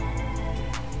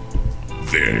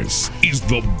This is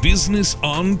the Business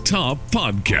on Top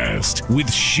podcast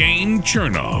with Shane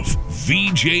Chernoff,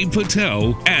 VJ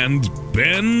Patel, and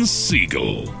Ben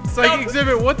Siegel. Psych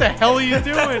Exhibit, what the hell are you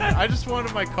doing? I just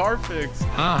wanted my car fixed.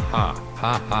 Ha ha,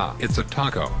 ha ha. It's a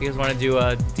taco. You guys want to do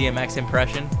a DMX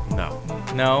impression? No.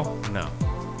 No? No.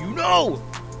 You know!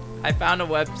 I found a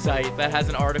website that has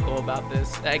an article about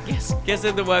this. I guess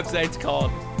what the website's called.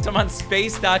 It's on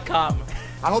space.com.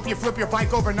 I hope you flip your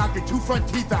bike over and knock your 2 front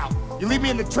teeth out. You leave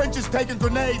me in the trenches taking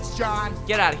grenades, John.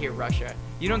 Get out of here, Russia.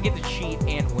 You don't get to cheat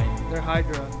and win. They're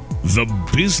Hydra. The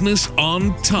Business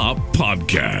on Top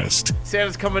podcast.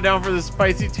 Santa's coming down for the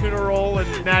spicy tuna roll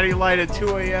and Natty Light at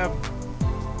 2 a.m.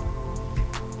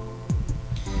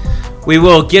 We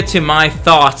will get to my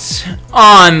thoughts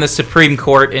on the Supreme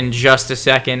Court in just a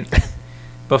second.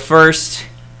 But first,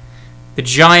 the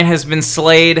giant has been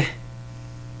slayed.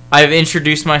 I've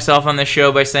introduced myself on this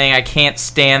show by saying I can't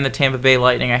stand the Tampa Bay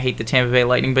Lightning. I hate the Tampa Bay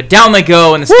Lightning. But down they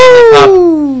go in the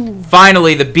Stanley Cup.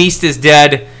 Finally, the beast is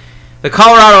dead. The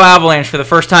Colorado Avalanche, for the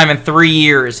first time in 3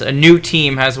 years, a new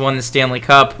team has won the Stanley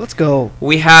Cup. Let's go.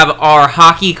 We have our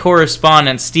hockey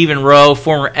correspondent, Stephen Rowe,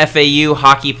 former FAU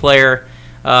hockey player,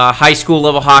 high school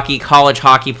level hockey, college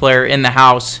hockey player in the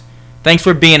house. Thanks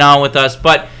for being on with us.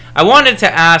 But I wanted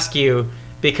to ask you,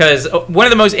 because one of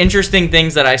the most interesting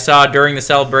things that I saw during the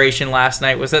celebration last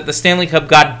night was that the Stanley Cup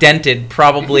got dented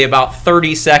probably about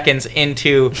 30 seconds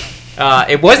into...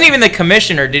 it wasn't even the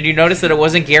commissioner. Did you notice that it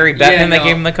wasn't Gary Bettman that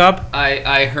gave him the cup?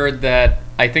 I heard that.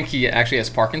 I think he actually has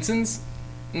Parkinson's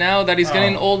now that he's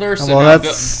getting older. So well,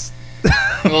 that's...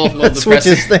 little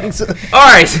switches things. All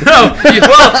right. So,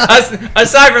 well,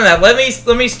 aside from that, let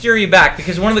me steer you back,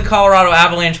 because one of the Colorado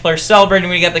Avalanche players celebrating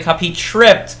when he got the cup, he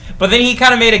tripped, but then he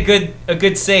kind of made a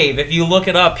good save. If you look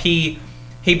it up, he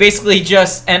basically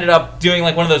just ended up doing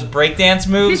like one of those breakdance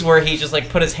moves where he just like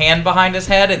put his hand behind his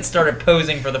head and started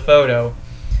posing for the photo.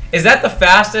 Is that the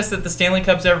fastest that the Stanley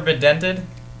Cup's ever been dented?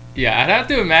 Yeah, I'd have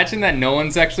to imagine that no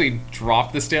one's actually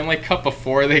dropped the Stanley Cup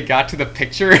before they got to the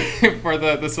picture for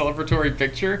the celebratory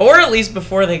picture. Or at least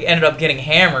before they ended up getting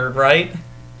hammered, right?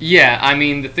 Yeah, I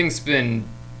mean, the thing's been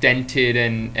dented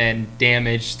and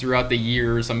damaged throughout the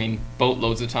years. I mean,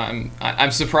 boatloads of time.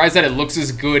 I'm surprised that it looks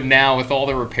as good now with all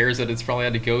the repairs that it's probably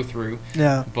had to go through.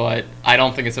 Yeah. But I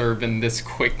don't think it's ever been this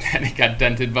quick that it got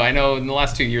dented. But I know in the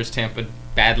last 2 years, Tampa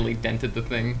badly dented the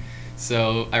thing.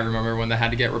 So I remember when that had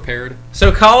to get repaired.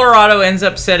 So Colorado ends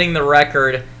up setting the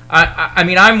record. I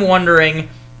mean, I'm wondering,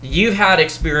 you've had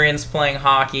experience playing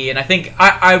hockey, and I think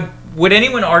I would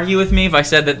anyone argue with me if I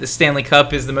said that the Stanley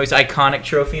Cup is the most iconic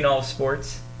trophy in all of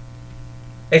sports?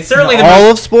 It's certainly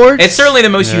of sports. It's certainly the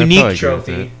most unique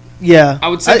trophy. Yeah, I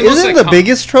would say isn't it the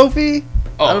biggest trophy?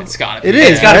 Oh, it's got to be. It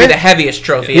is. It's got to right? be the heaviest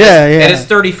trophy. Yeah. It is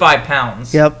 35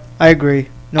 pounds. Yep, I agree.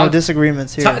 No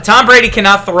disagreements here. Tom Brady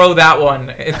cannot throw that one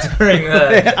during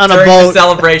the on during a boat. the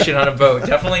celebration on a boat.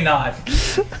 Definitely not.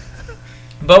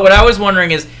 But what I was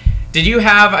wondering is, did you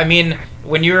have? I mean,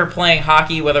 when you were playing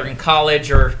hockey, whether in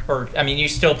college or I mean, you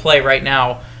still play right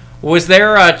now. Was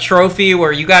there a trophy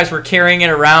where you guys were carrying it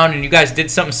around and you guys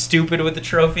did something stupid with the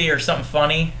trophy or something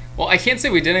funny? Well, I can't say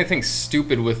we did anything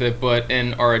stupid with it, but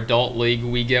in our adult league,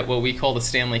 we get what we call the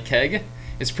Stanley Keg.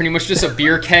 It's pretty much just a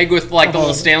beer keg with like the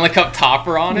little Stanley Cup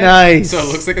topper on it. Nice. So it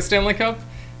looks like a Stanley Cup.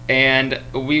 And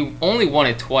we only won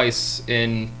it twice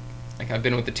in, like, I've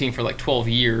been with the team for like 12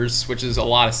 years, which is a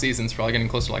lot of seasons, probably getting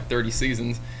close to like 30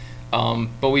 seasons.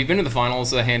 But we've been to the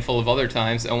finals a handful of other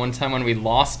times. And one time when we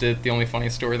lost it, the only funny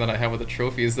story that I have with the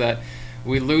trophy is that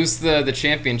we lose the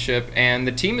championship, and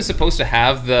the team is supposed to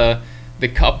have the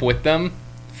cup with them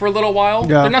for a little while.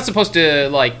 Yeah. They're not supposed to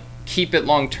like keep it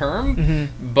long term,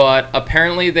 but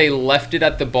apparently they left it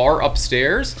at the bar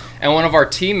upstairs, and one of our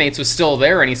teammates was still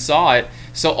there and he saw it.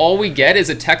 So all we get is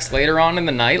a text later on in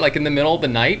the night, like in the middle of the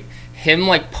night, him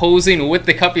like posing with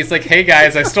the cup. He's like, "Hey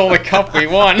guys, I stole the cup, we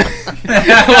won." Like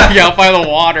out by the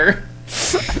water.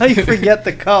 How you forget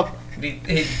the cup?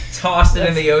 He tossed it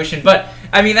in the ocean. But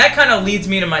I mean, that kind of leads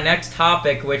me to my next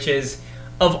topic, which is,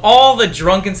 of all the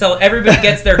drunken everybody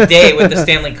gets their day with the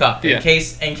Stanley Cup. Yeah.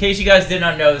 In case you guys did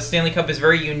not know, the Stanley Cup is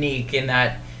very unique in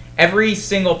that every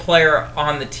single player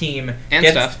on the team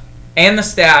and the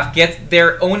staff gets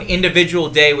their own individual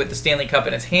day with the Stanley Cup,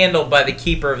 and it's handled by the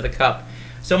keeper of the cup.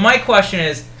 So my question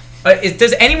is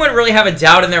does anyone really have a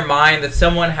doubt in their mind that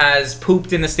someone has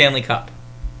pooped in the Stanley Cup?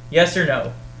 Yes or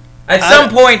no? At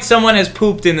some point, someone has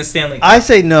pooped in the Stanley Cup. I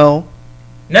say no.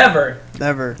 Never.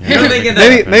 Never. You're thinking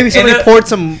that Maybe somebody poured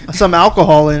some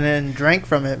alcohol in it and drank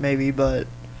from it, maybe, but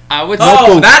I would.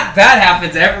 that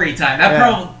happens every time.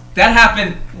 That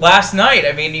happened last night.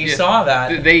 I mean, you Yeah. saw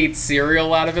that. They eat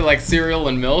cereal out of it, like cereal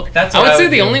and milk. That's I what would I say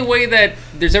would the do. only way that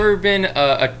there's ever been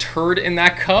a turd in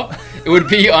that cup, it would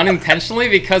be unintentionally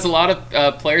because a lot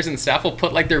of players and staff will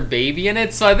put like their baby in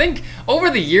it. So I think over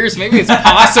the years, maybe it's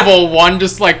possible one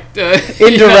just like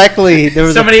Indirectly, there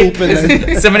was Somebody, a poop in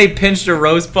there. somebody pinched a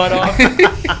rosebud off.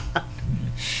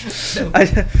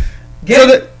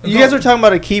 You guys were talking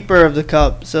about a keeper of the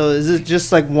cup. So is it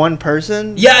just like one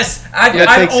person? Yes, I've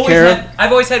takes care of-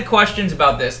 I've always had questions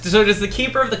about this. So does the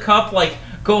keeper of the cup like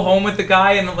go home with the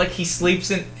guy and like he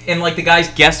sleeps in like the guy's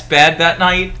guest bed that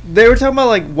night? They were talking about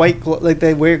like like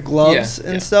they wear gloves Yeah,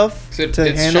 and yeah. stuff So to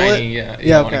it's handle shiny, it. yeah. You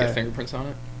Yeah, don't want to okay. get fingerprints on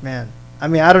it. Man, I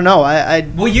mean, I don't know.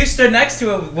 Well, you stood next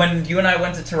to it when you and I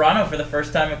went to Toronto for the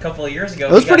first time a couple of years ago.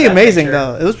 it was We got pretty that amazing picture.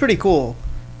 though. It was pretty cool,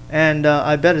 and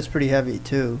I bet it's pretty heavy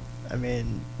too. I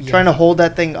mean, Yeah. trying to hold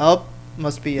that thing up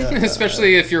must be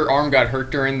Especially if your arm got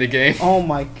hurt during the game. Oh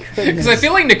my goodness! Because I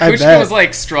feel like bet. Nikushkin was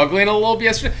like struggling a little bit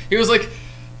yesterday. He was like,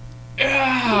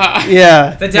 "Ah."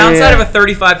 Yeah. The downside of a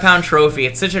 35-pound trophy,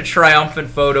 it's such a triumphant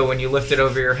photo when you lift it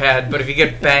over your head, but if you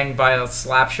get banged by a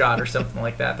slap shot or something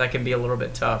like that, that can be a little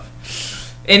bit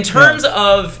tough. In terms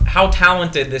of how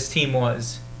talented this team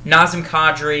was, Nazem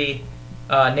Kadri,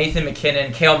 Nathan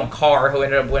McKinnon, Cale Makar, who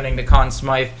ended up winning the Conn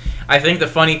Smythe. I think the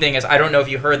funny thing is, I don't know if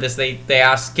you heard this, they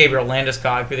asked Gabriel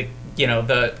Landeskog, who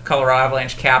the Colorado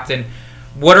Avalanche captain,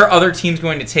 what are other teams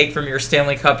going to take from your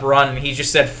Stanley Cup run? And he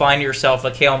just said, find yourself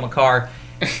a Cale Makar.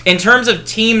 In terms of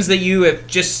teams that you have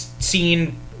just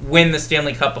seen win the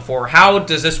Stanley Cup before, how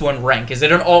does this one rank? Is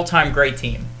it an all-time great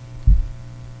team?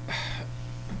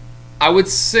 I would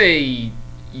say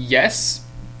yes,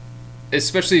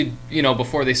 especially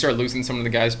before they start losing some of the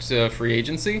guys to free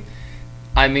agency.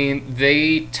 I mean,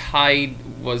 they tied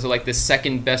the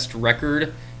second best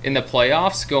record in the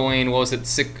playoffs, going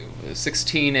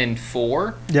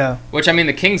 16-4. Yeah. Which I mean,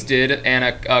 the Kings did, and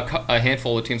a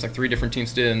handful of teams, like 3 different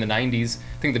teams, did in the '90s. I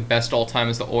think the best all time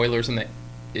is the Oilers in the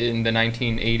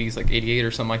 1980s, like '88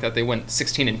 or something like that. They went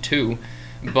 16-2.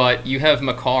 But you have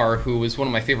Makar, who was one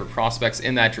of my favorite prospects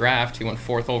in that draft. He went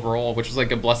 4th overall, which was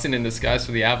like a blessing in disguise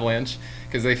for the Avalanche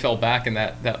because they fell back in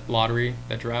that lottery,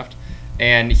 that draft.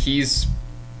 And he's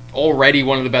already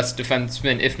one of the best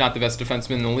defensemen, if not the best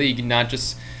defenseman in the league, not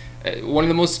just one of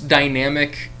the most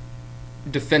dynamic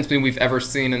defensemen we've ever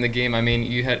seen in the game. I mean,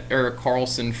 you had Erik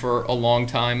Karlsson for a long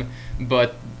time,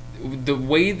 but the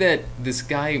way that this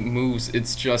guy moves,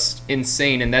 it's just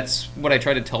insane. And that's what I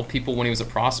try to tell people when he was a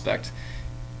prospect.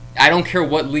 I don't care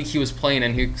what league he was playing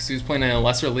in. He was playing in a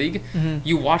lesser league. Mm-hmm.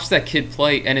 You watch that kid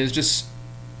play, and it was just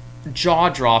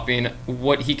jaw-dropping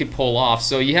what he could pull off.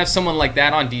 So you have someone like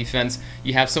that on defense.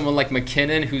 You have someone like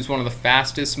McKinnon, who's one of the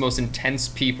fastest, most intense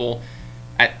people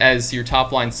as your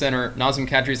top-line center. Nazem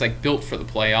Kadri is built for the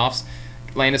playoffs.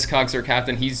 Landeskog's their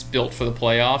captain. He's built for the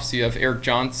playoffs. You have Eric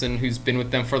Johnson, who's been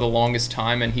with them for the longest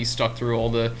time, and he stuck through all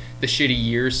the shitty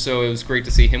years. So it was great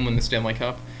to see him win the Stanley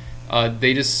Cup.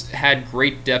 They just had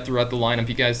great depth throughout the lineup.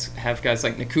 You guys have guys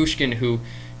like Nikushkin, who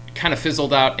kind of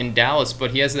fizzled out in Dallas,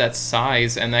 but he has that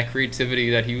size and that creativity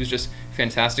that he was just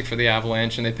fantastic for the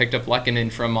Avalanche. And they picked up Lehkonen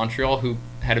from Montreal, who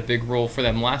had a big role for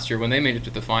them last year when they made it to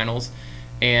the finals.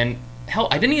 And hell,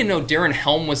 I didn't even know Darren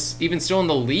Helm was even still in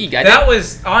the league. That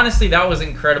was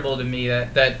incredible to me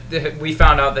that we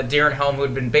found out that Darren Helm, who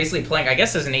had been basically playing, I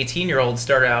guess as an 18-year-old,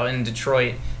 started out in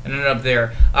Detroit and ended up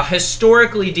there. A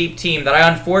historically deep team that I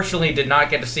unfortunately did not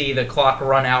get to see the clock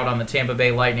run out on the Tampa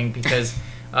Bay Lightning because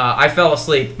I fell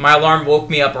asleep. My alarm woke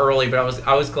me up early, but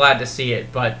I was glad to see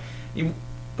it. But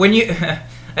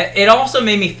it also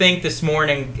made me think this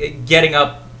morning, getting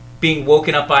up, being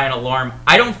woken up by an alarm.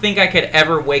 I don't think I could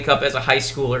ever wake up as a high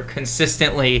schooler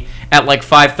consistently at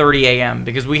 5:30 a.m.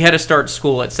 because we had to start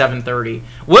school at 7:30.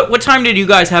 What time did you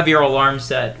guys have your alarm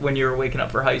set when you were waking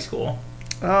up for high school?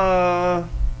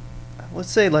 Let's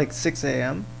say 6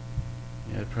 a.m.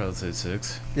 Yeah, I'd probably say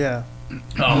 6. Yeah.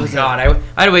 Oh God, I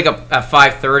had to wake up at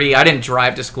 5:30. I didn't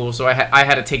drive to school, so I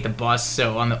had to take the bus.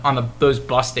 So on those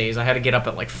bus days, I had to get up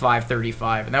at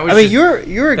 5:35, and that was. I mean, you're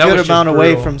a that good was just amount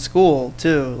away brutal. from school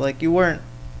too. You weren't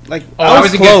I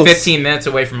was a close. good 15 minutes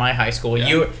away from my high school.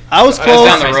 Yeah. I was I was close.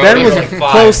 down the road. Ben It was was 5.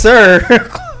 closer.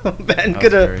 Ben I was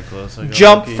could very have close. I got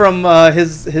jumped lucky. from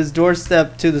his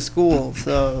doorstep to the school.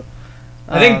 So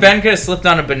I think Ben could have slipped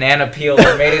on a banana peel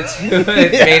and made it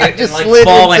just and slid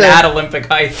fallen into- at Olympic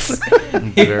Heights.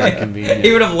 Very convenient.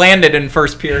 He would have landed in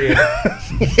first period.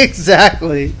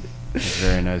 exactly. It's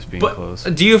very nice being But close.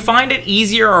 do you find it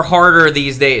easier or harder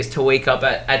these days to wake up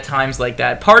at times like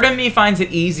that? Part of me finds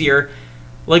it easier.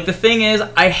 The thing is,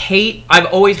 I've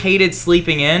always hated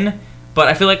sleeping in. but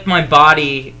I feel like my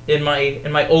body in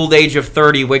my old age of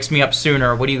 30 wakes me up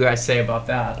sooner. What do you guys say about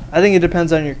that? I think it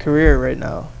depends on your career right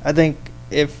now. I think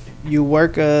if you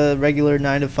work a regular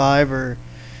 9 to 5 or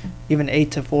even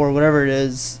 8 to 4, whatever it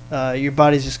is, your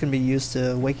body's just gonna be used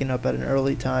to waking up at an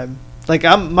early time. Like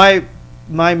my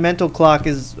mental clock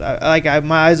is my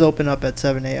eyes open up at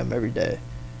 7 a.m. every day.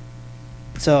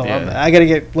 So Yeah. I gotta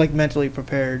get like mentally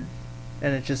prepared,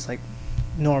 and it's just like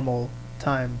normal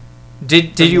time.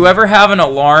 Did you ever have an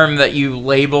alarm that you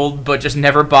labeled but just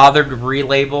never bothered to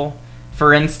relabel?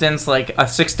 For instance, like a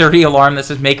 6:30 alarm that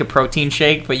says make a protein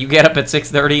shake, but you get up at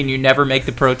 6:30 and you never make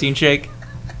the protein shake?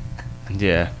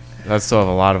 Yeah, I still have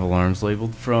a lot of alarms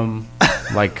labeled from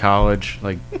like college,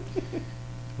 like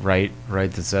write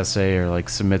this essay or like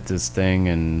submit this thing,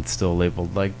 and it's still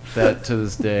labeled like that to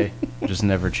this day. Just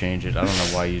never change it. I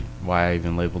don't know why I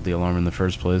even labeled the alarm in the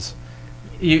first place.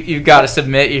 You've got to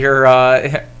submit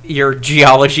your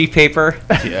geology paper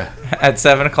Yeah. at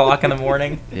 7 o'clock in the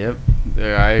morning. Yep. I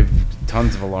have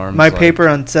tons of alarms. My like- paper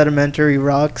on sedimentary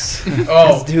rocks.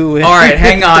 Oh, is due in all right.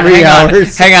 Hang on. 3 Hang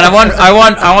hours. on. I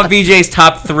want VJ's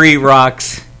top 3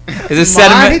 rocks. Is it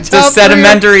My top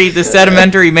 3? does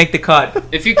sedimentary make the cut?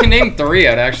 If you can name 3,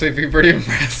 I'd actually be pretty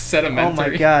impressed. Oh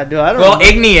Sedimentary. my god, dude! I don't Well, know.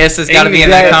 igneous has got to be in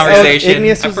Yeah, that conversation.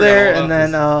 Igneous I was forgot there, all and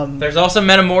about then There's also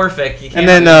metamorphic. You can't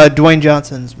and then Dwayne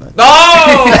Johnson's.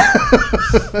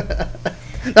 oh,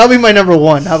 That'll be my number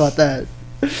 1. How about that?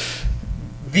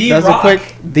 the That's rock. a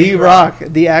quick the rock,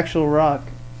 the actual rock.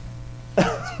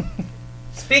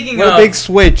 Speaking What of a big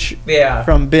switch yeah,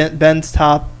 from Ben's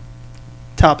top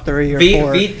 3 or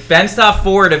 4. Ben's top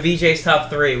 4 to VJ's top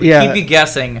 3. We Yeah. keep you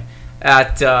guessing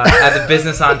at the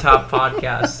Business on Top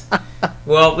podcast.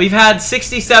 Well, we've had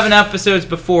 67 episodes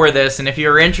before this, and if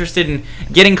you're interested in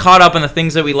getting caught up on the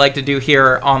things that we like to do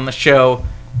here on the show,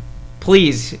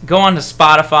 please go on to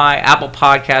Spotify, Apple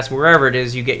Podcasts, wherever it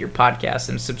is you get your podcasts,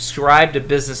 and subscribe to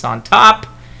Business on Top.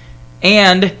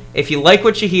 And if you like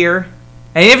what you hear,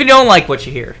 and if you don't like what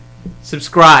you hear,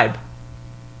 subscribe.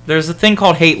 There's a thing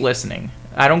called hate listening.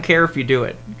 I don't care if you do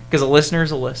it, because a listener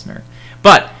is a listener.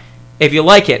 But if you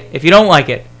like it, if you don't like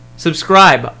it,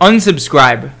 subscribe,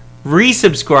 unsubscribe,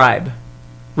 resubscribe,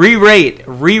 re-rate,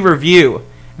 re-review.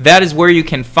 That is where you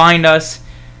can find us.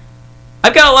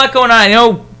 I've got a lot going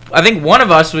on. I think one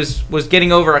of us was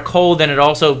getting over a cold, and it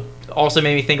also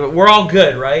made me think of it. We're all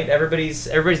good, right? Everybody's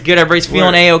good. Everybody's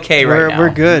feeling A-okay right now.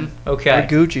 We're good. Okay.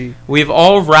 We're Gucci. We've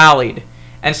all rallied.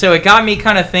 And so it got me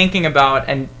kind of thinking about,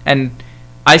 and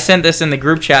I sent this in the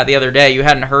group chat the other day. You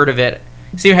hadn't heard of it.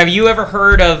 Steve, have you ever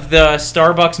heard of the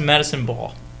Starbucks medicine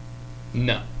ball?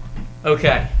 No.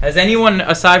 Okay. Has anyone,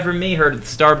 aside from me, heard of the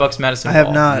Starbucks medicine I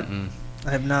ball? have not.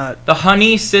 I have not. The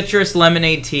honey citrus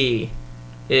lemonade tea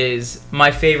is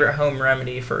my favorite home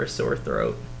remedy for a sore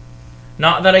throat.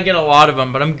 Not that I get a lot of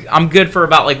them, but I'm good for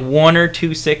about like 1 or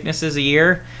 2 sicknesses a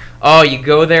year. Oh, you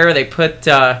go there, they put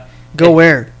Go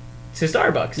where? to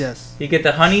Starbucks. Yes. You get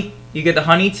the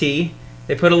honey tea.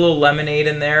 They put a little lemonade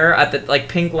in there at the like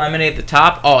pink lemonade at the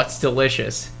top. Oh, it's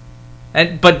delicious.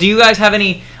 But do you guys have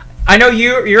any? I know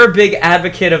you're a big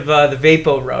advocate of the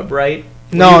Vapo Rub, right?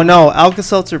 No,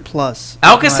 Alka-Seltzer Plus.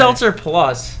 Alka-Seltzer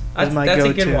Plus. Is my That's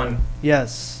go-to. a good one.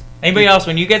 Yes. Anybody else?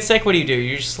 When you get sick, what do?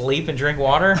 You just sleep and drink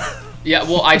water? Yeah,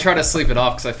 well, I try to sleep it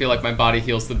off because I feel like my body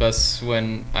heals the best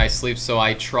when I sleep. So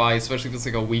I try, especially if it's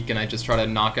like a week, and I just try to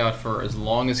knock out for as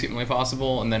long as humanly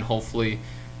possible, and then hopefully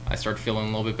I start feeling a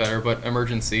little bit better. But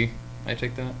emergency, I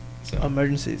take that. So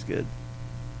Emergency is good.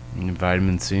 And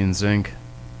vitamin C and zinc.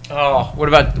 Oh, what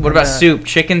about Yeah. soup?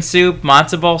 Chicken soup,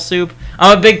 matzo ball soup.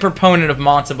 I'm a big proponent of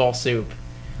matzo ball soup.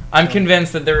 I'm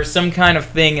convinced that there is some kind of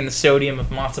thing in the sodium of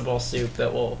matzo ball soup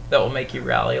that will make you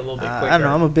rally a little bit quicker. I don't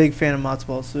know. I'm a big fan of matzo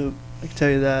ball soup. I can tell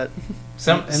you that.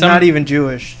 some Not even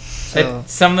Jewish. So.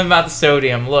 something about the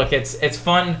sodium. Look, it's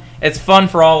fun. It's fun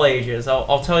for all ages.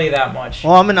 I'll tell you that much.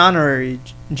 Well, I'm an honorary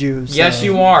Jew. So. Yes,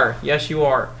 you are. Yes, you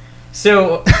are.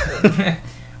 So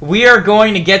we are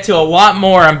going to get to a lot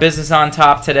more on Business on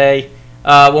Top today.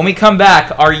 When we come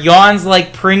back, are yawns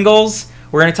like Pringles?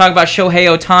 We're going to talk about Shohei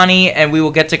Ohtani, and we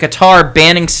will get to Qatar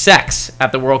banning sex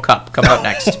at the World Cup. Coming up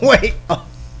next. Wait.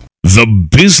 The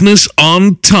Business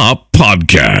on Top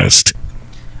podcast.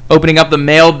 Opening up the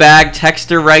mailbag,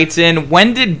 texter writes in,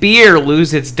 when did beer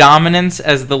lose its dominance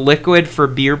as the liquid for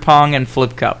beer pong and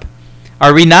flip cup?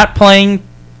 Are we not playing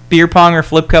beer pong or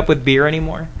flip cup with beer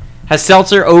anymore? Has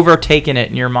seltzer overtaken it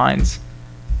in your minds?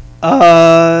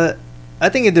 I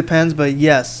think it depends, but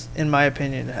yes, in my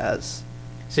opinion, it has.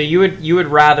 So you would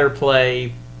rather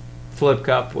play flip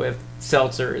cup with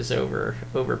seltzers over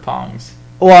pongs?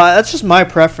 Well, that's just my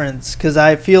preference because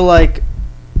I feel like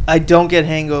I don't get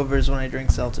hangovers when I drink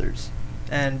seltzers.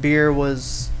 and beer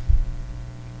was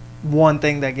one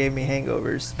thing that gave me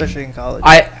hangovers, especially in college.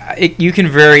 You can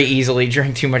very easily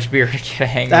drink too much beer to get a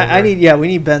hangover. We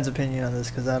need Ben's opinion on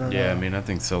this because I don't know. Yeah, I mean, I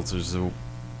think seltzer's the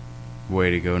way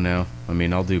to go now. I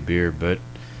mean, I'll do beer, but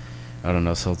I don't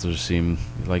know. Seltzers seem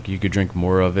like you could drink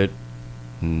more of it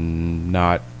and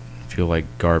not feel like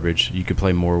garbage. You could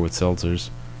play more with seltzers.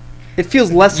 It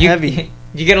feels less heavy.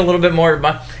 You get a little bit more.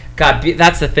 God,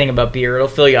 that's the thing about beer. It'll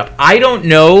fill you up. I don't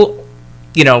know,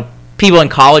 people in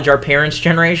college, our parents'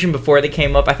 generation, before they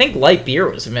came up, I think light beer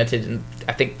was invented in,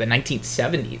 the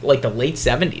 1970s, like the late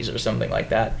 70s or something like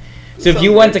that. So if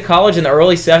you went to college in the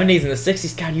early 70s and the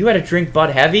 60s, God, you had to drink Bud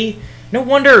Heavy. No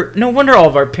wonder all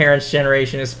of our parents'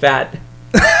 generation is fat.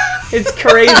 It's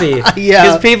crazy. Yeah.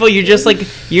 Because people, you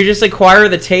just acquire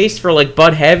the taste for like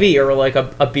Bud Heavy or like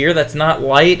a beer that's not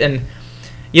light. And,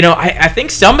 I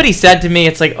think somebody said to me,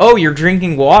 it's like, oh, you're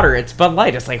drinking water. It's Bud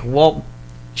Light. It's like, well,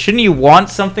 shouldn't you want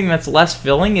something that's less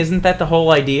filling? Isn't that the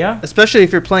whole idea? Especially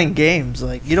if you're playing games.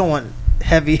 Like, you don't want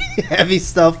heavy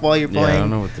stuff while you're playing. Yeah, I don't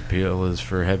know what the appeal is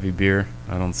for heavy beer.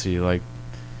 I don't see,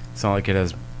 it's not like it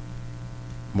has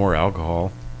more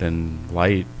alcohol than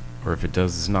light. Or if it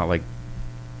does, it's not like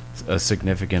a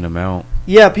significant amount.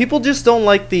 Yeah, people just don't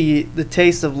like the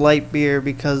taste of light beer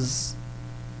because,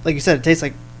 like you said, it tastes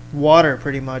like water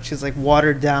pretty much. It's like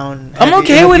watered down. I'm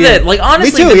okay with it. Like,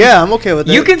 honestly, me too. Yeah, I'm okay with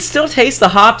it. You can still taste the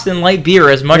hops in light beer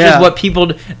as much as what people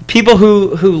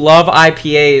who love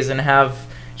IPAs and have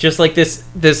just like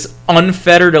this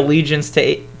unfettered allegiance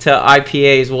to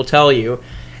IPAs will tell you.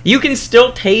 You can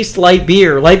still taste light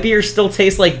beer. Light beer still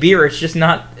tastes like beer. It's just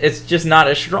not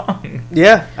as strong.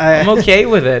 Yeah, I'm okay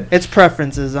with it. It's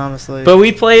preferences, honestly. But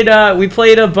we played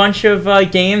a bunch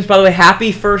of games. By the way,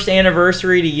 happy first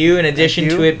anniversary to you. In addition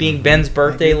to it being Ben's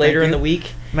birthday later in the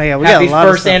week. Man, yeah, we happy got a lot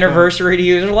first of stuff anniversary to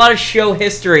you. There's a lot of show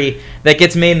history that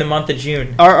gets made in the month of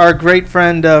June. Our great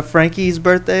friend Frankie's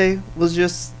birthday was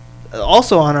just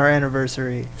also on our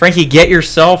anniversary. Frankie, get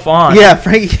yourself on. Yeah,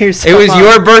 Frankie, get yourself on. It was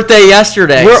your birthday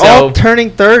yesterday. We're all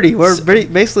turning 30. We're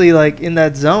basically like in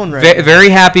that zone right now. Very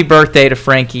happy birthday to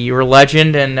Frankie. You're a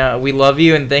legend, and we love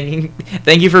you. And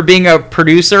thank you for being a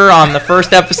producer on the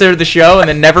first episode of the show and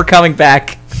then never coming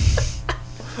back.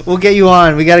 We'll get you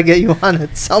on. We got to get you on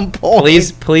at some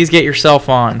point. Please get yourself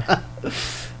on.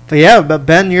 But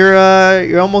Ben,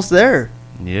 you're almost there.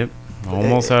 Yep.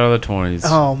 Almost out of the 20s.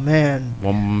 Oh man.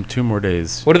 2 more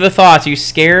days. What are the thoughts? Are you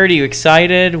scared? Are you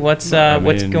excited? What's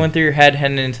going through your head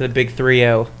heading into the big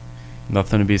 3-0?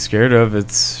 Nothing to be scared of.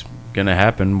 It's gonna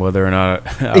happen whether or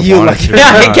not I You want like it to. Yeah,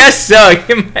 I not. guess so.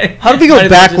 How do we go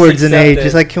backwards in age?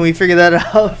 It's like, can we figure that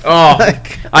out? Oh,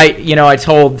 I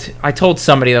told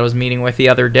somebody that I was meeting with the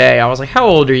other day. I was like, "How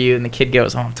old are you?" And the kid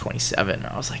goes, "Oh, I'm 27."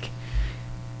 I was like,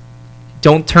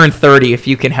 "Don't turn 30 if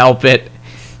you can help it."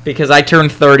 Because I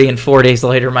turned 30 and 4 days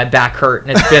later my back hurt,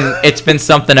 and it's been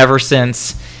something ever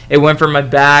since. It went from my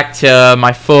back to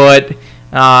my foot.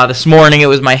 This morning it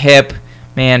was my hip.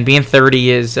 Man, being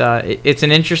 30 is it's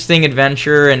an interesting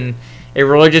adventure, and it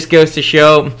really just goes to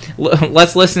show.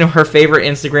 Let's listen to her favorite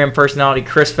Instagram personality,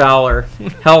 Chris Fowler.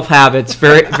 Health habits,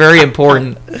 very very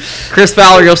important. Chris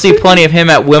Fowler, you'll see plenty of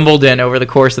him at Wimbledon over the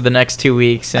course of the next 2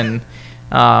 weeks, and.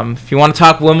 If you want to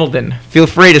talk Wimbledon, feel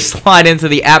free to slide into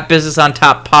the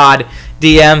 @BusinessOnTopPod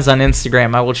DMs on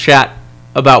Instagram. I will chat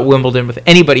about Wimbledon with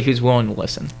anybody who's willing to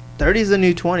listen. 30 is the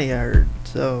new 20, I heard.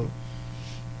 So,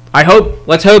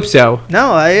 let's hope so.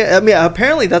 No, I mean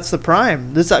apparently that's the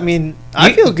prime.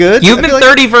 I feel good. You've been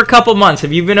 30 for a couple months.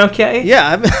 Have you been okay?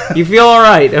 Yeah, you feel all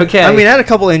right. Okay. I mean, I had a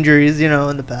couple injuries,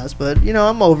 in the past, but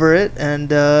I'm over it,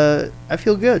 and I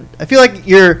feel good. I feel like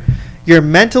you're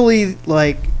mentally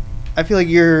I feel like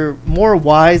you're more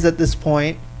wise at this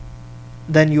point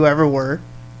than you ever were.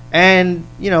 And,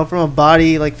 from a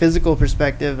body, physical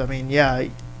perspective, I mean, yeah.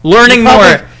 Learning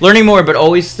more, but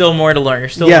always still more to learn. You're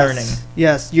still learning.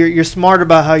 Yes, you're smart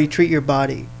about how you treat your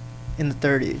body in the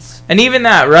 30s. And even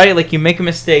that, right? Like, you make a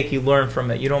mistake, you learn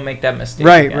from it. You don't make that mistake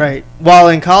again. Right. While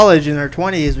in college, in our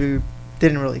 20s, we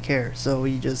didn't really care. So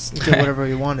we just did whatever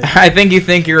we wanted. I think you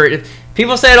think you're...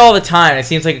 People say it all the time. It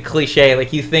seems like a cliche.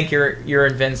 Like, you think you're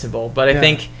invincible. But I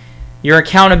think your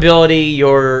accountability,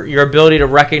 your ability to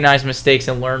recognize mistakes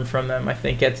and learn from them, I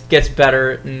think gets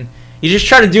better. And you just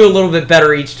try to do a little bit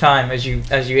better each time as you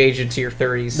age into your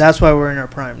 30s. That's why we're in our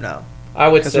prime now. I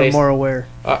would say we're more aware.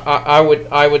 I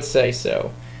would say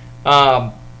so.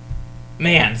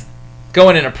 Man,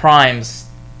 going into primes,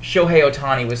 Shohei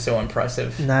Ohtani was so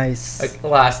impressive. Nice.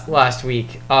 Last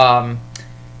week.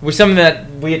 Was something that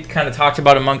we had kind of talked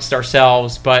about amongst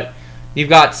ourselves, but you've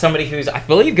got somebody who's, I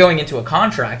believe, going into a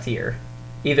contract year,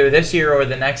 either this year or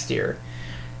the next year.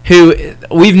 who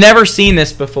we've never seen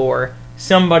this before.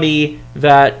 Somebody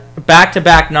that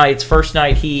back-to-back nights, first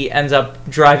night he ends up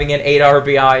driving in 8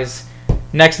 RBIs.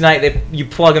 Next night you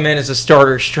plug him in as a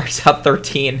starter, strikes out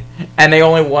 13, and they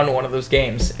only won one of those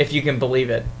games, if you can believe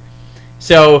it.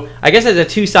 So I guess it's a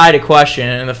two-sided question,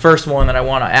 and the first one that I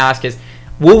want to ask is,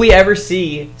 will we ever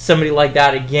see somebody like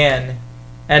that again?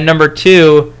 And number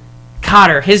two, God,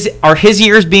 are his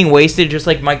years being wasted just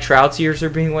like Mike Trout's years are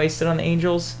being wasted on the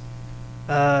Angels?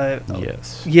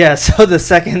 Yes. Yeah, so the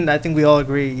second, I think we all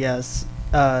agree, yes.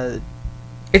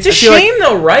 It's a shame,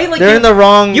 though, right? Like they're in the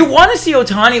wrong... You want to see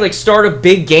Ohtani like start a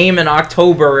big game in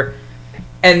October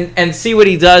and see what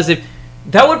he does.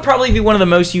 That would probably be one of the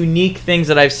most unique things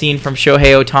that I've seen from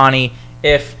Shohei Ohtani.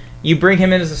 If you bring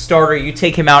him in as a starter, you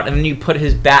take him out, and then you put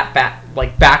his bat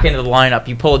back into the lineup.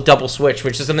 You pull a double switch,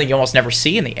 which is something you almost never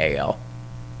see in the AL.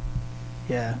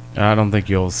 Yeah. I don't think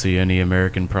you'll see any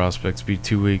American prospects be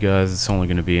two-way guys. It's only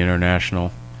going to be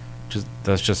international.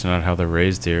 That's just not how they're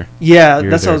raised here. Yeah,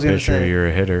 You're that's what I was either a going to pitcher or say. You're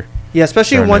a hitter. Yeah,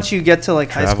 especially Trying once to you get to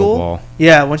like high travel school. ball.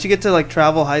 Yeah, once you get to like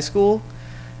travel high school,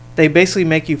 they basically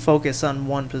make you focus on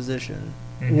one position,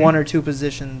 one or two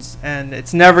positions, and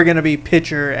it's never going to be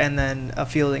pitcher and then a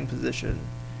fielding position.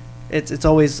 It's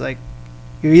always like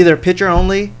you're either pitcher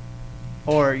only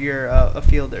or you're a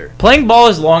fielder. Playing ball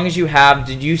as long as you have,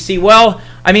 did you see? Well,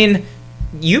 I mean,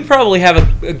 you probably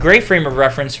have a great frame of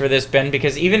reference for this, Ben,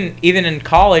 because even in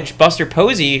college, Buster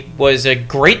Posey was a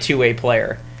great two-way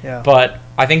player. Yeah. But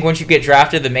I think once you get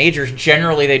drafted to the majors,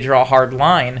 generally they draw a hard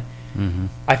line. Mm-hmm.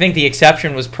 I think the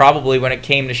exception was probably when it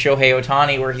came to Shohei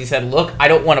Ohtani, where he said, look, I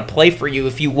don't want to play for you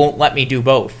if you won't let me do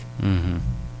both. Mm-hmm.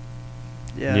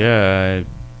 Yeah. Yeah,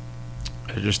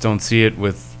 I just don't see it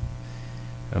with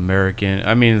American.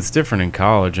 I mean, it's different in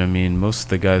college. I mean, most of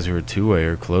the guys who are two-way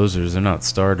are closers. They're not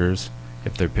starters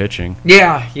if they're pitching.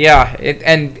 Yeah.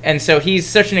 And so he's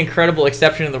such an incredible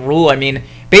exception to the rule. I mean,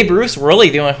 Babe Ruth's really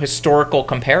the only historical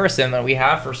comparison that we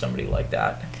have for somebody like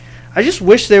that. I just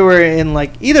wish they were in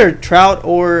like either Trout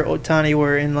or Ohtani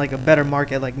were in like a better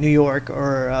market like New York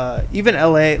or even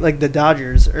LA, like the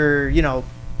Dodgers or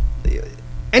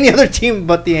any other team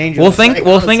but the Angels.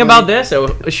 We'll think about this. So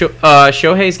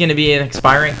Shohei's going to be an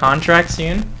expiring contract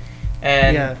soon,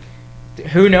 and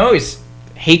who knows?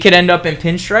 He could end up in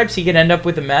pinstripes. He could end up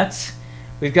with the Mets.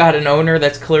 We've got an owner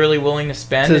that's clearly willing to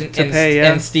spend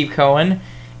and Steve Cohen.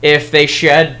 If they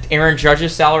shed Aaron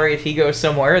Judge's salary, if he goes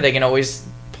somewhere, they can always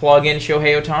plug in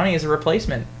Shohei Ohtani as a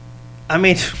replacement. I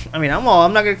mean, I'm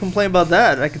not going to complain about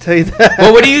that. I can tell you that.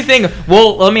 Well, what do you think?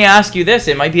 Well, let me ask you this.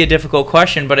 It might be a difficult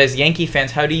question, but as Yankee fans,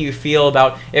 how do you feel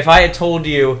about if I had told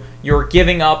you you're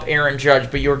giving up Aaron Judge,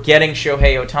 but you're getting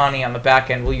Shohei Ohtani on the back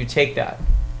end? Will you take that?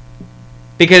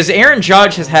 Because Aaron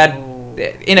Judge has had,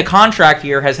 in a contract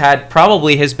year, has had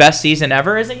probably his best season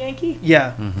ever as a Yankee.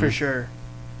 Yeah, for sure.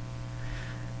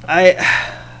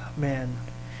 Man.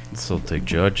 I'd still take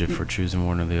Judge if we're choosing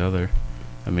one or the other.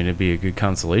 I mean, it'd be a good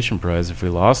consolation prize if we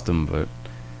lost him, but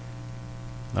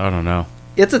I don't know.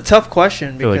 It's a tough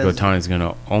question. I feel like Ohtani's going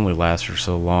to only last for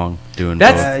so long doing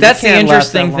that's both. the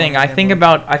interesting thing. I think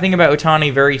about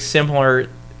Ohtani very similar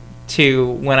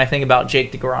to when I think about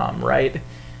Jake DeGrom, right?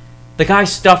 The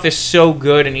guy's stuff is so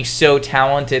good and he's so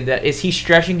talented that is he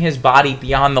stretching his body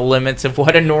beyond the limits of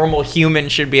what a normal human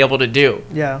should be able to do?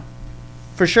 Yeah,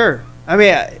 for sure. I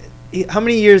mean, how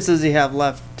many years does he have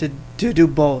left to do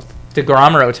both?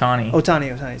 DeGrom or Ohtani?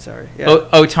 Ohtani, sorry. Yeah.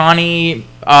 Ohtani,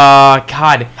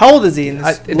 God. How old is he? In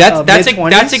this,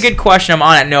 that's a good question. I'm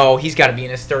on it. No, he's got to be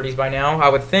in his 30s by now, I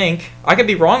would think. I could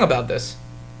be wrong about this.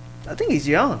 I think he's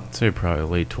young. I'd say probably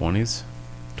late 20s,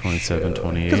 27,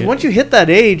 28. Because once you hit that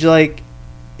age, like,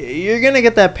 you're going to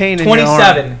get that pain in your arm.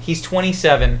 27. He's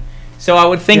 27. So I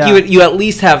would think you at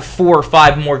least have 4 or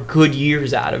 5 more good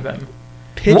years out of him.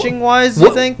 Pitching-wise,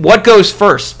 you think? What goes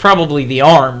first? Probably the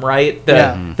arm, right?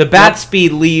 The bat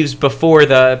speed leaves before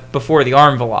the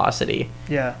arm velocity.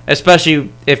 Yeah.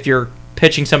 Especially if you're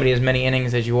pitching somebody as many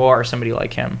innings as you are, somebody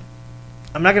like him.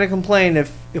 I'm not going to complain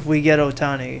if we get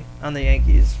Ohtani on the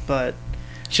Yankees, but...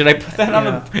 Should I put that on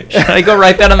the? Should I go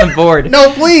write that on the board?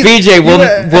 No, please. VJ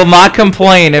will not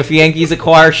complain if Yankees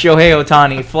acquire Shohei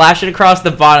Ohtani. Flash it across the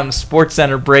bottom.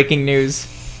 SportsCenter breaking news.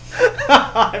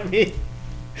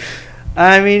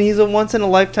 I mean, he's a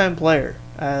once-in-a-lifetime player.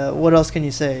 What else can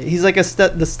you say? He's like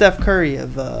the Steph Curry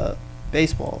of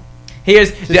baseball. He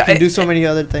is. Just can do so many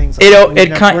other things.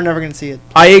 We're never going to see it.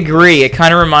 I agree. It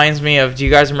kind of reminds me of. Do you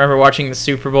guys remember watching the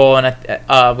Super Bowl and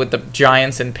with the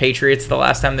Giants and Patriots the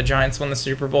last time the Giants won the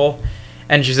Super Bowl?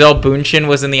 And Gisele Bündchen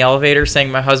was in the elevator saying,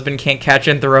 "My husband can't catch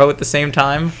and throw at the same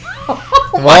time."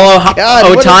 Well, God,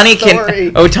 what a Otani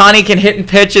story. can hit and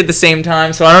pitch at the same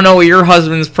time, so I don't know what your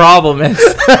husband's problem is.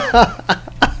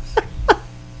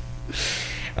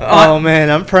 Oh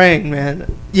man, I'm praying,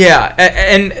 man. Yeah,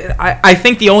 and I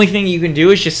think the only thing you can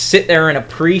do is just sit there and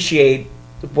appreciate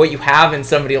what you have in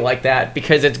somebody like that,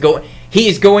 because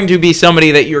he's going to be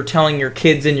somebody that you're telling your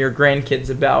kids and your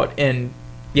grandkids about in,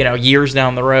 years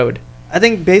down the road. I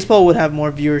think baseball would have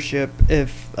more viewership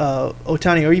if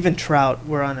Otani or even Trout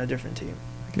were on a different team.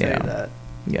 I can tell you that.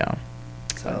 Yeah.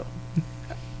 So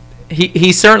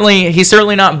He's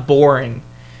certainly not boring.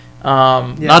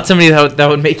 Not somebody that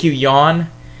would make you yawn.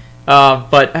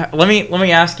 But let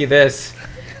me ask you this: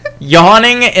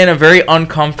 yawning in a very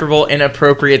uncomfortable,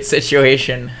 inappropriate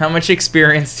situation. How much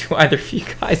experience do either of you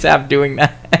guys have doing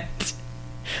that?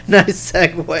 nice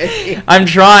segue. I'm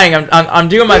trying. I'm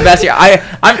doing my best here.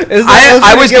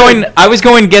 I was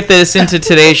going to get this into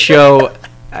today's show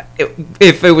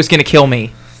if it was going to kill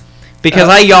me, because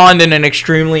I yawned in an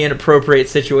extremely inappropriate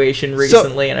situation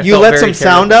recently, and I felt very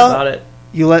terrible about it.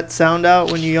 You let sound out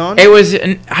when you yawn? It was.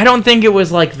 I don't think it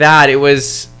was like that. It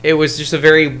was just a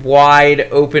very wide,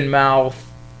 open mouth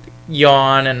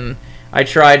yawn, and I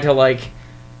tried to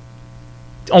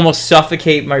almost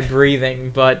suffocate my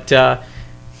breathing. But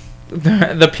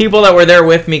the people that were there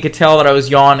with me could tell that I was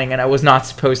yawning, and I was not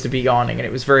supposed to be yawning, and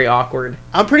it was very awkward.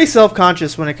 I'm pretty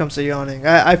self-conscious when it comes to yawning.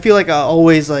 I feel like I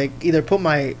always either put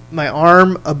my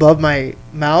arm above my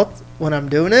mouth when I'm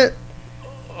doing it,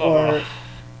 or.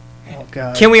 Oh,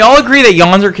 God. Can we all agree that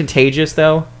yawns are contagious,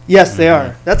 though? Yes, they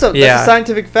are. That's a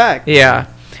scientific fact. Yeah.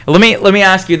 Let me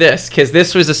ask you this, because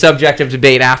this was a subject of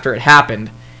debate after it happened.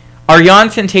 Are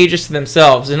yawns contagious to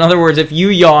themselves? In other words, if you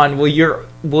yawn, will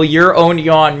your own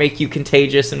yawn make you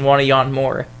contagious and want to yawn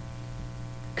more?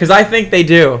 Because I think they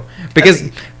do. Because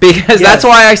that's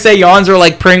why I say yawns are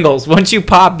like Pringles. Once you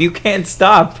pop, you can't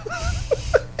stop.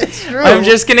 It's true. I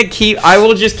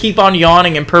will just keep on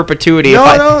yawning in perpetuity.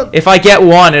 No. If I get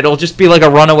one, it'll just be like a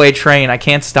runaway train. I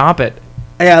can't stop it.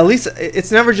 Yeah, at least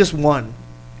it's never just one.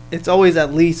 It's always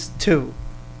at least two.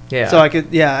 Yeah. So I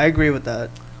agree with that.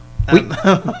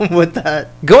 With that.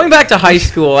 Going back to high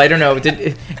school, I don't know.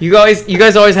 Did you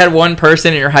guys always had one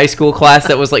person in your high school class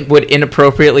that was would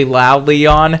inappropriately loudly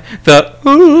yawn?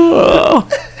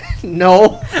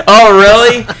 No. Oh,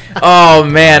 really? Oh,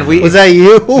 man. Was that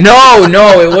you?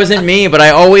 No, it wasn't me. But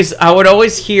I would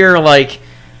always hear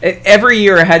every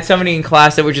year I had somebody in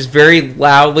class that would just very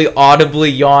loudly,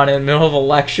 audibly yawn in the middle of a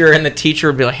lecture, and the teacher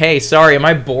would be like, "Hey, sorry, am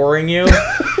I boring you?"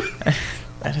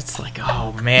 And it's like,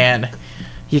 oh man,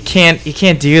 you can't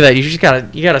do that.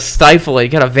 You gotta stifle it. You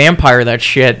gotta vampire that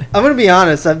shit. I'm gonna be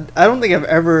honest. I don't think I've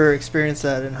ever experienced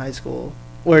that in high school,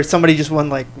 where somebody just went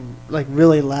like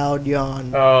really loud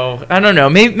yawn. Oh, I don't know.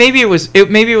 Maybe it was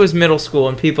middle school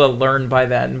and people had learned by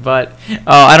then. But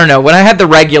I don't know. When I had the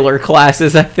regular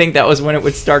classes, I think that was when it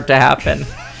would start to happen,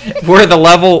 where the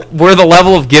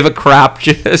level of give a crap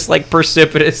just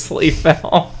precipitously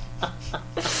fell.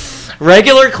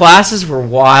 Regular classes were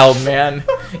wild, man.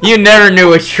 You never knew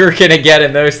what you were gonna get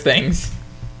in those things.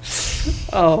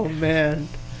 Oh man.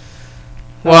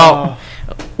 Well,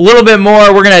 a little bit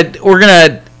more. We're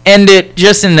gonna end it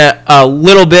just in a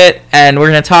little bit, and we're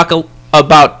gonna talk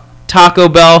about Taco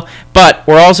Bell, but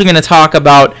we're also gonna talk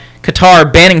about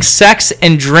Qatar banning sex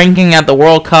and drinking at the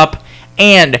World Cup,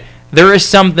 and there is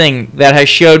something that has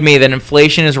showed me that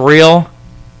inflation is real.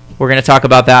 We're gonna talk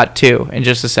about that too in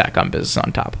just a sec on Business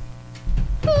on Top.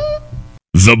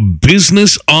 The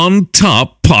Business on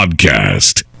Top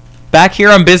podcast. Back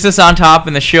here on Business on Top,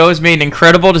 and the show has made an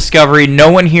incredible discovery. No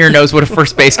one here knows what a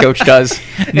first base coach does.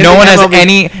 No one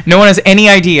has any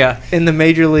idea. In the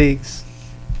major leagues.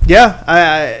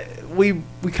 Yeah, we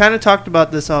kind of talked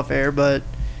about this off air, but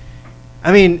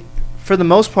I mean, for the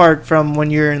most part, from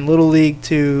when you're in little league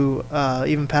to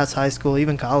even past high school,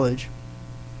 even college,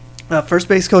 first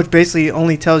base coach basically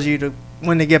only tells you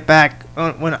when to get back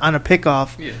on a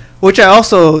pickoff, which I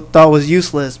also thought was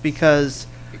useless because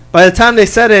by the time they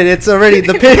said it, it's already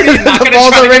the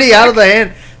ball's already out of the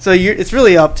hand. So it's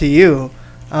really up to you.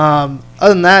 Other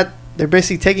than that, they're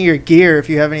basically taking your gear if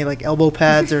you have any elbow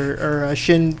pads or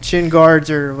shin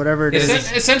guards or whatever it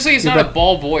is. Essentially, he's not a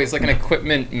ball boy; he's like an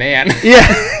equipment man. Yeah,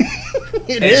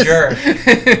 it is. Sure.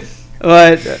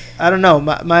 But I don't know.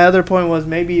 My other point was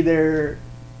maybe they're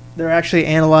actually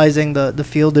analyzing the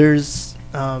fielders,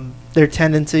 their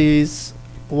tendencies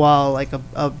while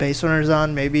a base runner's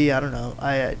on. Maybe, I don't know.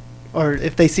 Or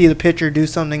if they see the pitcher do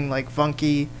something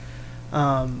funky,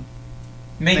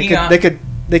 they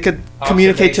could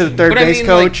communicate to the third base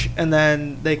coach, and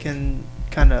then they can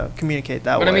kind of communicate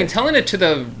that way. But I mean, telling it to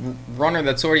the runner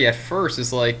that's already at first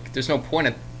is there's no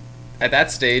point at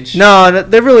that stage. No,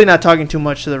 they're really not talking too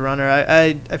much to the runner.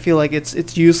 I feel like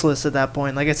it's useless at that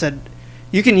point. Like I said,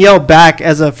 you can yell back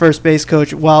as a first base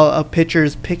coach while a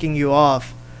pitcher's picking you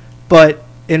off, but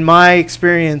in my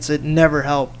experience, it never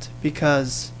helped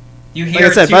because, You like hear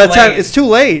I said, it too by the time late. it's too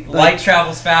late. Light Like,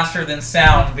 travels faster than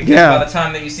sound because Yeah. by the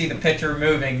time that you see the pitcher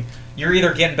moving, you're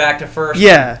either getting back to first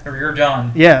Yeah. or you're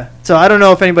done. yeah. So I don't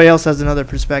know if anybody else has another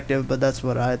perspective, but that's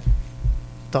what I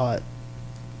thought.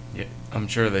 Yeah, I'm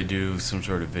sure they do some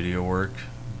sort of video work,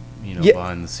 Yeah.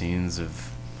 behind the scenes of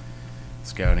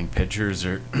scouting pitchers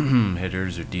or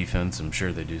hitters or defense. I'm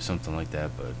sure they do something like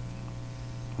that, but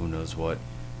who knows what.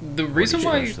 The reason each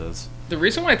why coach does.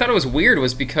 I thought it was weird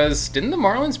was because didn't the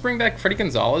Marlins bring back Freddie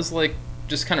Gonzalez like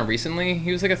just kind of recently?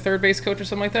 He was like a third base coach or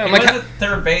something like that. He I'm like, was a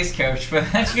third base coach,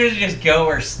 but that's gonna just go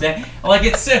or stay. Like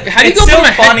it's so, how do you it's go so from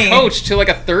a funny. head coach to like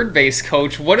a third base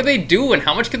coach? What do they do, and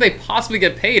how much could they possibly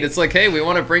get paid? It's like, hey, we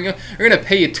want to bring you. We're gonna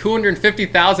pay you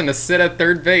 $250,000 to sit at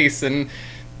third base and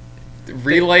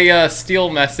relay a steal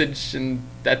message, and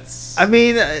that's. I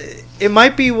mean, it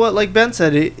might be what, like Ben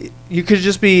said, you could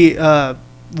just be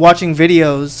watching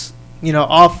videos,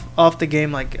 off the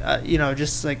game, like,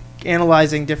 just like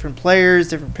analyzing different players,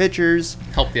 different pitchers.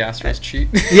 Help the Astros cheat.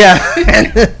 Yeah.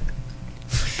 And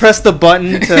press the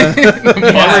button to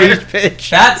for each pitch.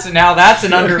 That's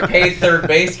an underpaid third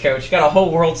base coach. Got a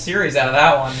whole World Series out of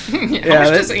that one. How much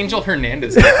does Angel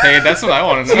Hernandez get paid? That's what I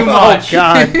want to know. Too much. Oh,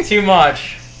 God. Too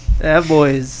much. That boy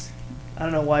is. I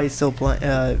don't know why he's still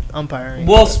umpiring.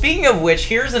 Well, speaking of which,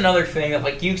 here's another thing that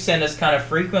like you send us kind of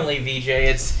frequently, VJ.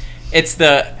 It's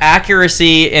the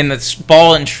accuracy in the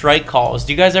ball and strike calls.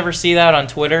 Do you guys ever see that on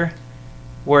Twitter?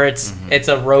 Where it's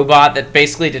a robot that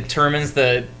basically determines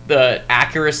the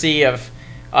accuracy of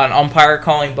an umpire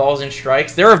calling balls and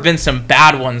strikes. There have been some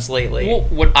bad ones lately. Well,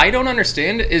 what I don't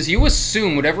understand is you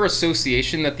assume whatever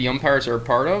association that the umpires are a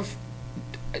part of,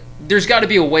 there's got to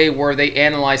be a way where they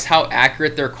analyze how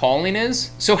accurate their calling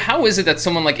is. So how is it that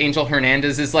someone like Angel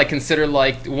Hernandez is like considered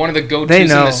like one of the go-tos in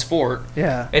know. the sport?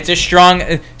 Yeah. It's a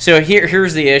strong. So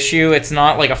here's the issue. It's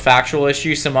not like a factual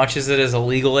issue so much as it is a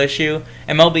legal issue.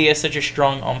 MLB is such a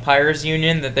strong umpires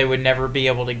union that they would never be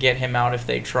able to get him out if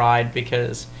they tried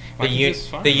because Why don't you just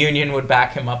fire the him? union would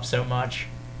back him up so much.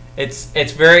 It's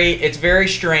very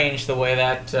strange the way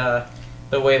that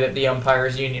the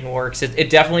umpires union works. It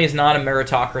definitely is not a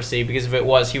meritocracy because if it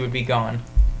was, he would be gone.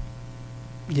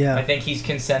 Yeah. I think he's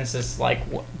consensus,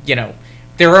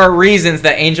 there are reasons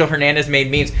that Angel Hernandez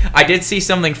made memes. I did see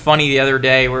something funny the other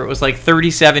day where it was like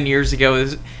 37 years ago,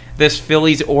 this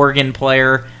Phillies Oregon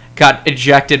player got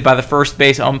ejected by the first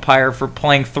base umpire for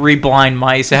playing Three Blind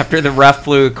Mice after the ref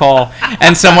blew a call,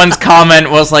 and someone's comment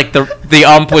was like the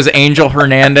ump was Angel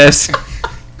Hernandez.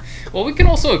 Well, we can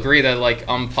also agree that like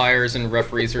umpires and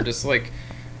referees are just like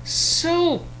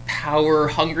so power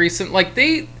hungry. Like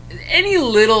any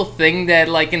little thing that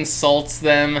like insults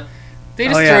them, they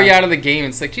just throw you out of the game.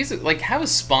 It's like, Jesus, like have a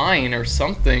spine or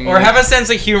something, Or have a sense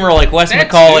of humor like Wes that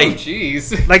McCauley. too,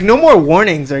 jeez. Like no more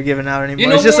warnings are given out anymore. You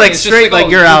know it's just what? like straight, like oh,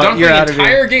 you're out. done You're for out the of here.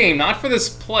 entire game, not for this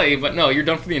play, but no, you're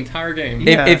done for the entire game.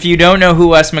 Yeah. If you don't know who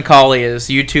Wes McCauley is,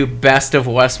 YouTube Best of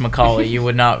Wes McCauley. You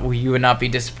would not be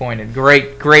disappointed.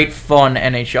 Great fun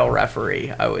NHL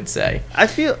referee, I would say. I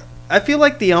feel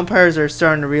like the umpires are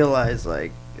starting to realize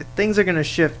like things are gonna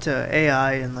shift to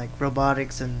AI and like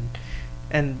robotics and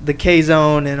the K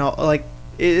zone and all, like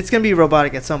it's gonna be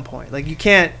robotic at some point. Like you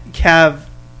can't have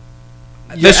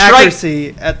your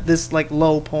accuracy at this like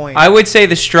low point. I would say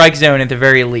the strike zone at the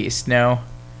very least. No,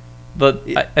 but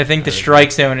I think the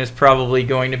strike zone is probably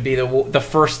going to be the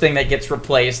first thing that gets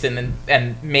replaced,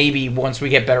 and maybe once we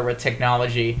get better with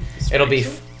technology, it'll be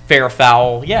fair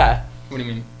foul. Yeah. What do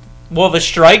you mean? Well, the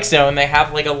strike zone, they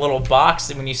have like a little box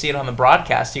that when you see it on the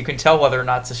broadcast, you can tell whether or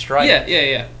not it's a strike.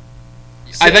 Yeah.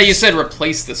 I thought you said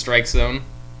replace the strike zone.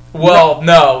 Well,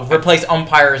 no, replace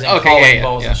umpires and calling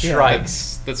balls and Yeah.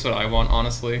 strikes. That's what I want,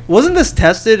 honestly. Wasn't this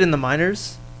tested in the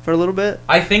minors for a little bit?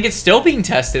 I think it's still being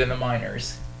tested in the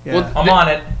minors. Yeah. Well, I'm on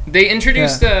it. They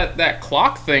introduced that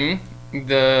clock thing,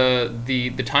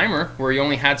 the timer, where you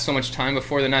only had so much time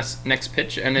before the next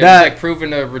pitch, and it was like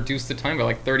proven to reduce the time by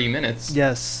like 30 minutes.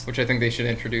 Yes. Which I think they should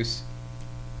introduce.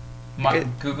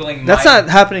 Googling. That's not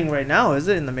happening right now, is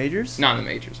it? In the majors? Not in the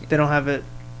majors. They don't have it.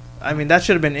 I mean, that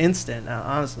should have been instant.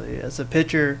 Honestly, as a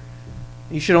pitcher,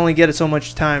 you should only get so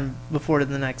much time before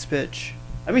the next pitch.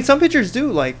 I mean, some pitchers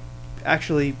do like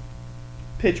actually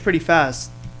pitch pretty fast.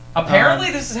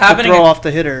 Apparently, this is to happening. throw off the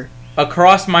hitter.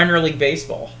 across minor league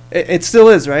baseball. It still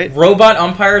is, right? Robot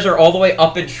umpires are all the way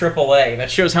up in AAA.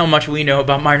 That shows how much we know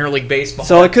about minor league baseball.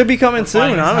 So it could be coming We're soon,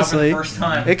 finding this happen honestly. first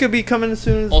time. It could be coming as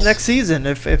soon as Also- next season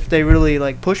if they really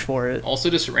like push for it. Also,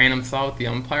 just a random thought with the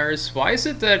umpires. Why is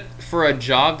it that for a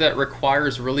job that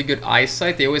requires really good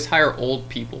eyesight, they always hire old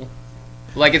people?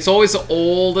 Like, it's always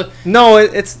old No,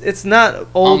 it's not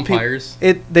old people. umpires.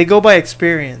 They go by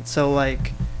experience. So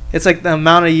like, it's like the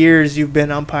amount of years you've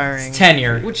been umpiring.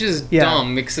 Tenure. Which is Yeah.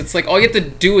 dumb, because it's like, all you have to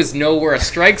do is know where a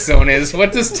strike zone is.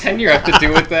 What does tenure have to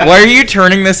do with that? Why are you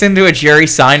turning this into a Jerry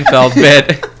Seinfeld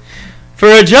bit? For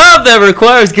a job that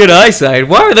requires good eyesight,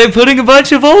 why are they putting a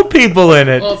bunch of old people in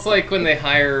it? Well, it's like when they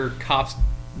hire cops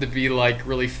to be, like,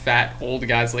 really fat old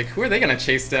guys. Like, who are they going to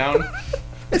chase down?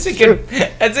 That's a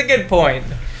good point.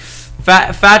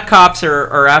 Fat cops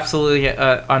are absolutely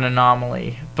an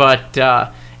anomaly, but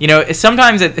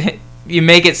sometimes you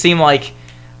make it seem like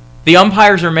the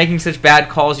umpires are making such bad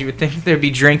calls. You would think they'd be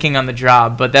drinking on the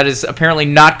job, but that is apparently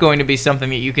not going to be something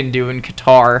that you can do in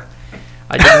Qatar.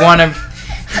 I just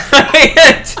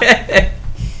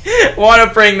want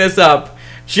to bring this up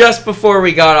just before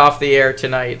we got off the air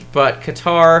tonight, but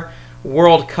Qatar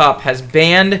World Cup has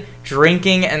banned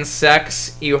drinking and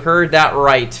sex. You heard that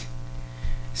right.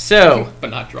 So, But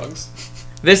not drugs.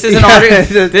 this is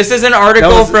an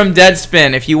article from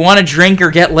Deadspin. If you want to drink or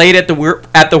get laid at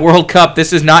the World Cup,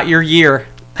 this is not your year.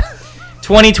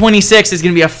 2026 is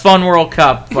going to be a fun World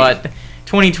Cup, but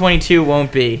 2022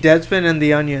 won't be. Deadspin and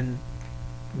The Onion.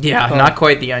 Yeah, not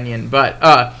quite The Onion,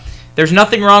 but there's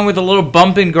nothing wrong with a little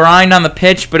bump and grind on the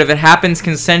pitch, but if it happens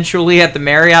consensually at the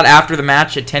Marriott after the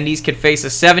match, attendees could face a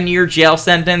 7-year jail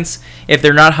sentence if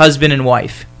they're not husband and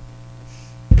wife.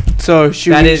 So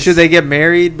should they get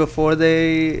married before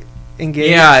they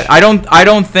engage? Yeah, I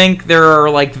don't think there are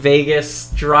like Vegas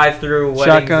drive-through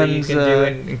weddings that you Shotguns, can do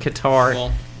in Qatar.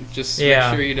 Well, just Yeah.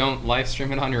 make sure you don't live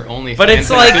stream it on your OnlyFans. But it's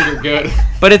and like- I think you're good.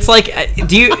 But it's like,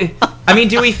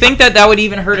 do we think that would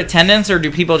even hurt attendance, or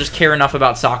do people just care enough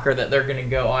about soccer that they're gonna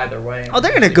go either way? Oh,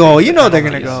 they're gonna go. You know they're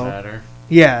gonna Doesn't go. matter.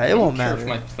 Yeah, it I don't won't care matter. if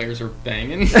my players are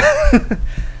banging.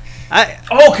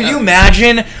 Could you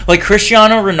imagine, like,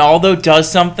 Cristiano Ronaldo does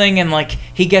something and, like,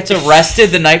 he gets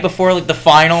arrested the night before, like, the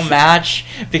final match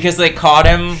because they caught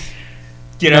him,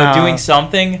 Nah. doing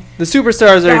something? The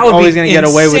superstars That are would be always gonna get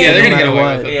away with insane. it. Yeah, they're no gonna get matter away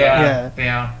what. with it. Yeah.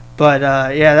 Yeah. But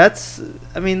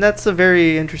that's a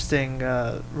very interesting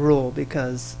rule,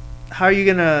 because how are you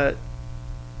gonna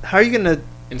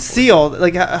see all,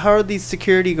 like, how are these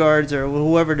security guards or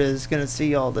whoever it is gonna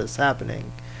see all this happening?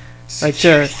 Like,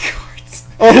 or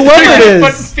whoever it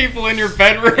Put is. people in your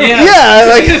bedroom. Yeah,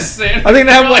 like, Just stand I think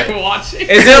they have, there, like- watching. Is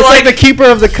It's it like like the keeper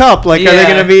of the cup. Like, are they Yeah.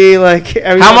 gonna be like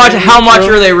how much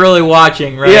are they really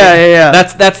watching? Right? Yeah.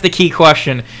 That's the key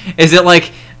question. Is it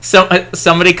like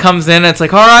somebody comes in and it's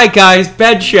like, all right, guys,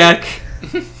 bed check.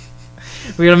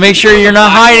 We gotta make sure you're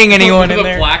not hiding anyone in the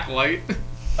there. black light.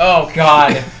 Oh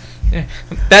God.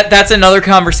 That's another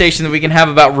conversation that we can have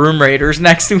about Room Raiders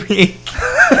next week.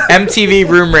 MTV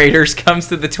Room Raiders comes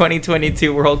to the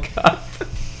 2022 World Cup.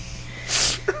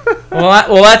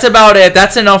 Well, that's about it.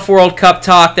 That's enough World Cup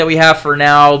talk that we have for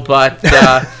now. But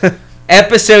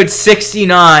episode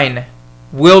 69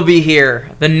 will be here.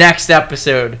 The next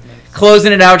episode.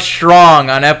 Closing it out strong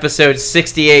on episode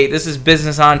 68. This is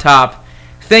Business on Top.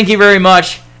 Thank you very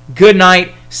much. Good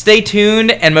night. Stay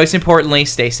tuned. And most importantly,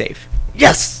 stay safe.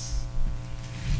 Yes.